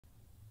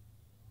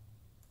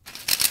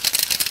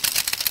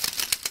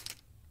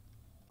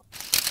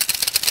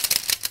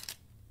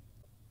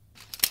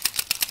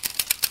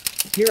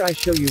Here I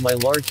show you my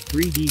large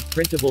 3D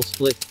printable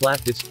split flap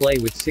display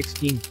with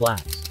 16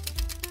 flaps.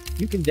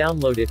 You can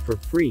download it for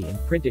free and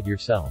print it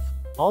yourself.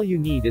 All you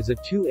need is a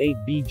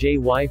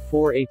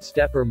 28BJY48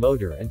 stepper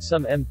motor and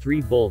some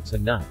M3 bolts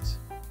and nuts.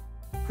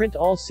 Print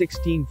all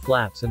 16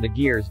 flaps and the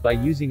gears by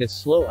using a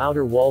slow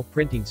outer wall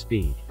printing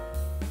speed.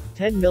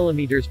 10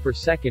 mm per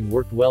second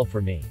worked well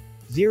for me.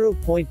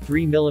 0.3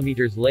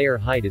 mm layer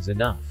height is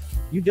enough.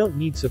 You don't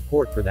need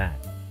support for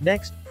that.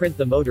 Next, print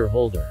the motor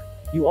holder.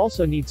 You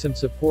also need some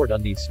support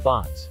on these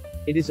spots.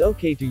 It is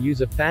okay to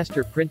use a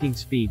faster printing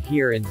speed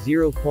here and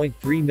 0.3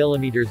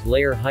 mm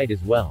layer height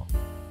as well.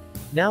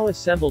 Now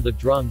assemble the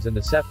drums and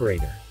the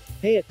separator.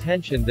 Pay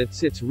attention that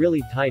sits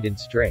really tight and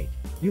straight.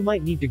 You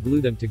might need to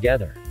glue them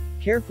together.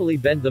 Carefully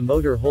bend the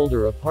motor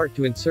holder apart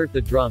to insert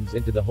the drums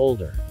into the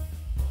holder.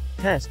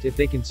 Test if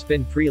they can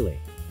spin freely.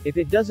 If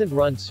it doesn't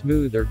run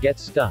smooth or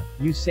gets stuck,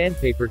 use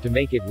sandpaper to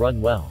make it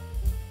run well.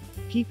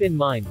 Keep in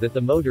mind that the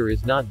motor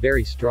is not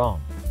very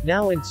strong.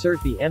 Now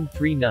insert the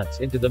M3 nuts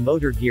into the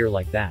motor gear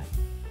like that.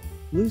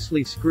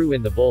 Loosely screw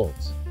in the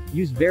bolts.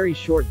 Use very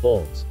short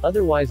bolts,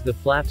 otherwise the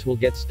flaps will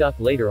get stuck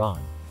later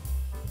on.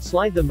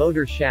 Slide the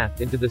motor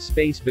shaft into the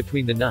space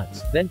between the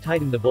nuts, then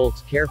tighten the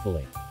bolts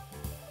carefully.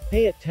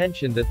 Pay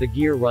attention that the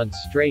gear runs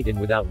straight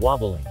and without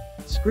wobbling.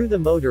 Screw the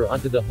motor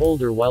onto the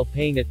holder while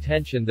paying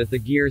attention that the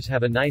gears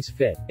have a nice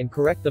fit, and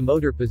correct the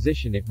motor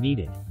position if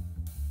needed.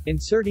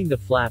 Inserting the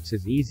flaps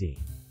is easy.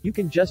 You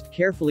can just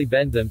carefully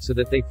bend them so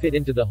that they fit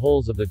into the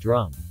holes of the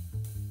drum.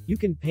 You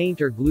can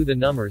paint or glue the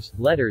numbers,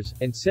 letters,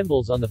 and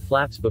symbols on the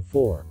flaps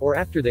before, or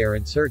after they are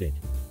inserted.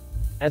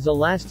 As a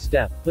last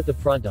step, put the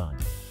front on.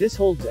 This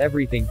holds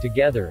everything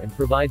together and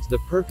provides the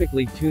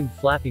perfectly tuned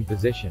flapping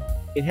position.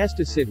 It has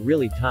to sit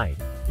really tight.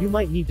 You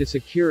might need to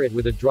secure it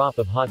with a drop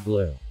of hot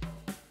glue.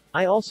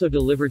 I also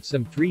delivered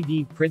some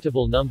 3D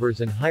printable numbers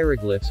and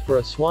hieroglyphs for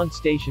a Swan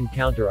station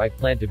counter I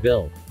plan to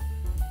build.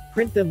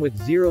 Print them with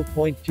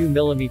 0.2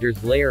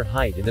 mm layer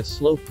height and a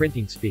slow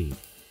printing speed.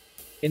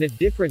 In a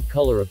different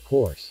color of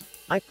course.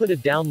 I put a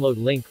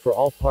download link for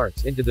all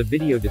parts into the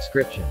video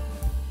description.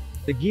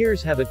 The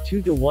gears have a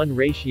 2:1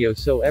 ratio,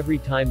 so every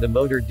time the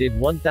motor did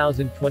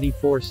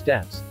 1024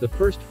 steps, the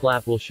first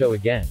flap will show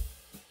again.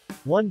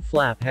 One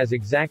flap has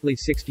exactly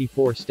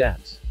 64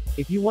 steps.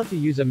 If you want to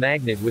use a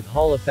magnet with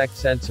Hall effect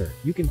sensor,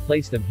 you can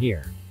place them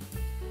here.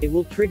 It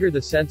will trigger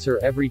the sensor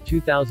every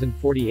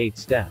 2048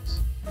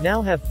 steps.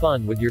 Now have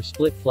fun with your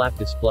split flap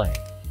display.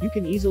 You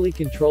can easily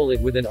control it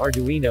with an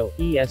Arduino,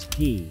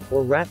 ESP,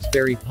 or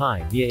Raspberry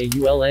Pi via a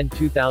ULN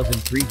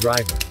 2003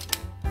 driver.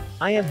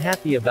 I am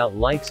happy about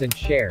likes and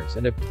shares,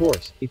 and of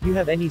course, if you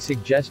have any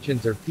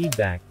suggestions or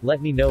feedback,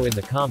 let me know in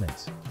the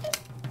comments.